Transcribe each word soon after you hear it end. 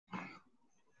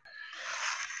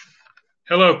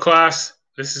Hello, class.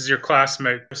 This is your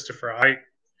classmate, Christopher Height.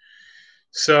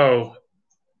 So,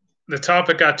 the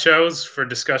topic I chose for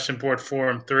discussion board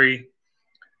forum 3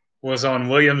 was on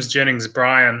Jennings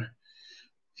Bryan.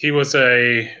 He was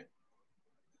a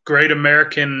great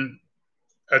American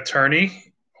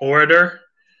attorney, orator,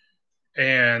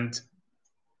 and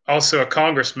also a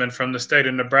congressman from the state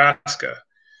of Nebraska.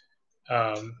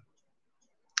 Um,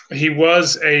 he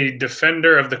was a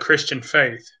defender of the Christian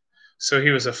faith. So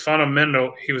he was a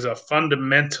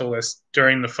fundamentalist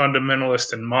during the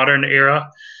fundamentalist and modern era.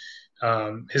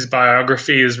 His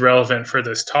biography is relevant for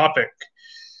this topic.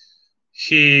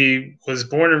 He was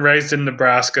born and raised in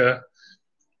Nebraska.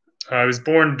 He was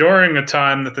born during a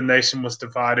time that the nation was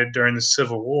divided during the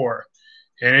Civil War.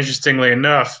 And interestingly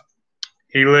enough,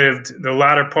 he lived the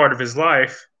latter part of his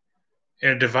life in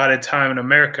a divided time in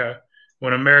America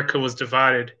when America was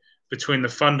divided between the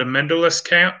fundamentalist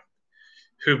camp,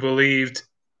 who believed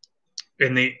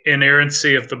in the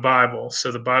inerrancy of the Bible.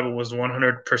 So the Bible was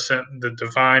 100% the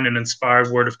divine and inspired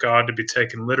word of God to be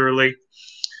taken literally.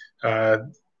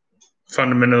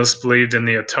 Fundamentalists believed in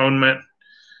the atonement,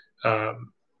 the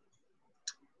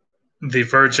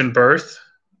virgin birth,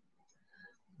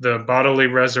 the bodily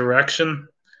resurrection,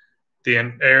 the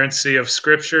inerrancy of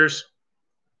scriptures,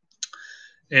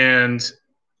 and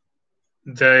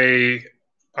they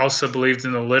also believed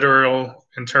in the literal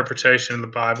interpretation of the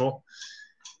Bible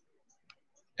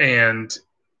and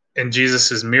in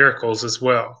Jesus's miracles as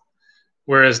well.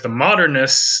 Whereas the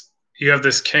modernists, you have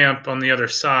this camp on the other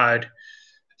side,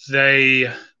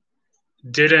 they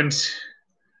didn't,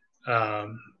 they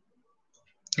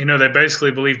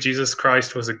basically believed Jesus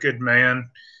Christ was a good man.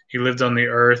 He lived on the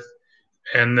earth,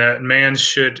 and that man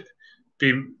should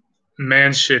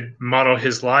model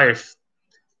his life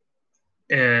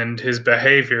and his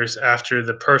behaviors after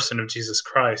the person of Jesus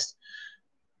Christ.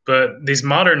 But these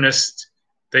modernists,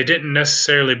 they didn't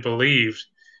necessarily believe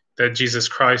that Jesus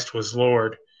Christ was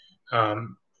Lord,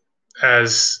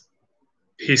 as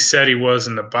he said he was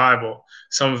in the Bible.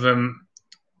 Some of them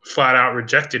flat out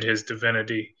rejected his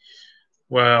divinity,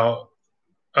 while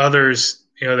others,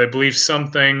 they believed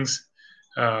some things,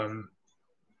 but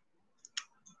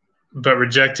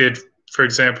rejected, for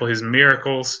example, his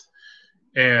miracles.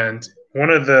 And one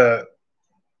of the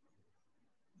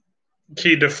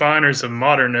key definers of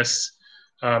modernists,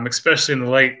 especially in the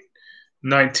late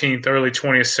 19th, early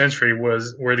 20th century,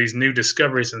 were these new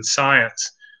discoveries in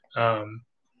science,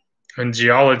 and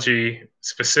geology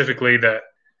specifically, that,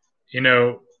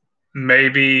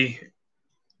 maybe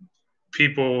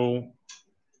people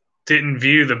didn't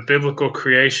view the biblical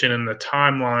creation and the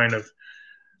timeline of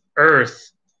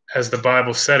Earth as the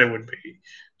Bible said it would be,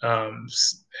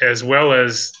 as well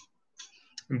as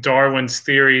Darwin's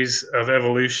theories of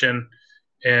evolution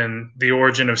and the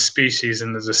origin of species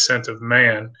and the descent of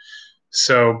man.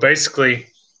 So basically,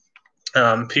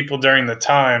 people during the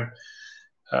time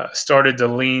started to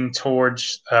lean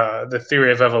towards the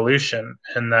theory of evolution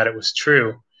and that it was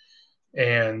true.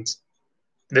 And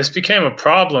this became a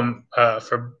problem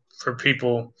for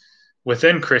people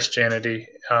within Christianity,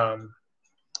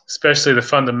 especially the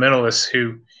fundamentalists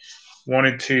who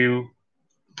wanted to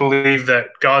believe that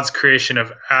God's creation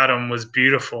of Adam was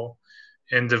beautiful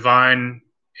and divine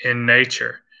in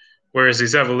nature, whereas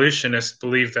these evolutionists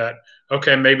believe that,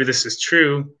 okay, maybe this is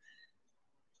true,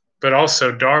 but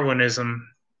also Darwinism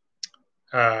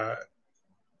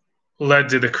led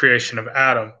to the creation of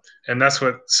Adam, and that's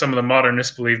what some of the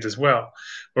modernists believed as well.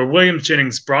 Where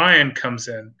Jennings Bryan comes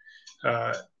in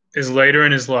is later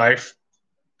in his life.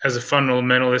 As a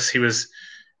fundamentalist, he was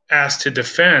asked to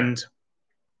defend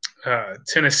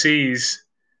Tennessee's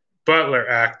Butler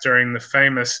Act during the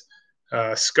famous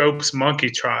Scopes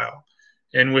monkey trial,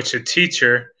 in which a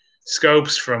teacher,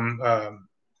 Scopes from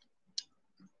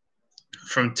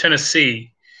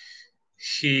Tennessee,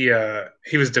 he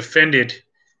was defended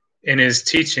in his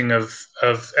teaching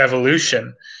of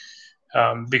evolution,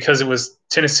 because it was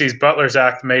Tennessee's Butler's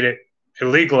Act made it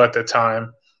illegal at the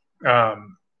time.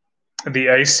 The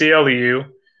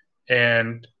ACLU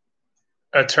and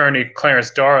attorney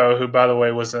Clarence Darrow, who, by the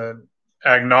way, was an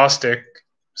agnostic,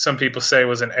 some people say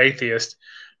was an atheist,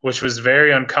 which was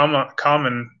very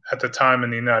uncommon at the time in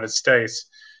the United States.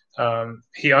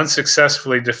 He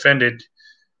unsuccessfully defended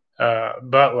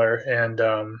Butler, and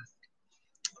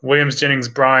Jennings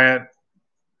Bryan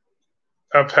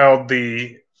upheld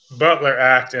the Butler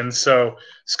Act, and so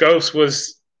Scopes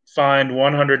was fined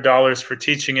 $100 for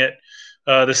teaching it.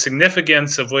 The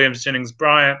significance of Jennings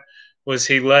Bryan was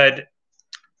he led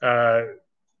the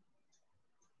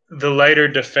later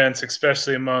defense,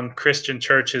 especially among Christian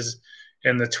churches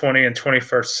in the 20th and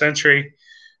 21st century,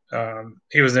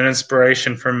 He was an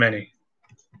inspiration for many.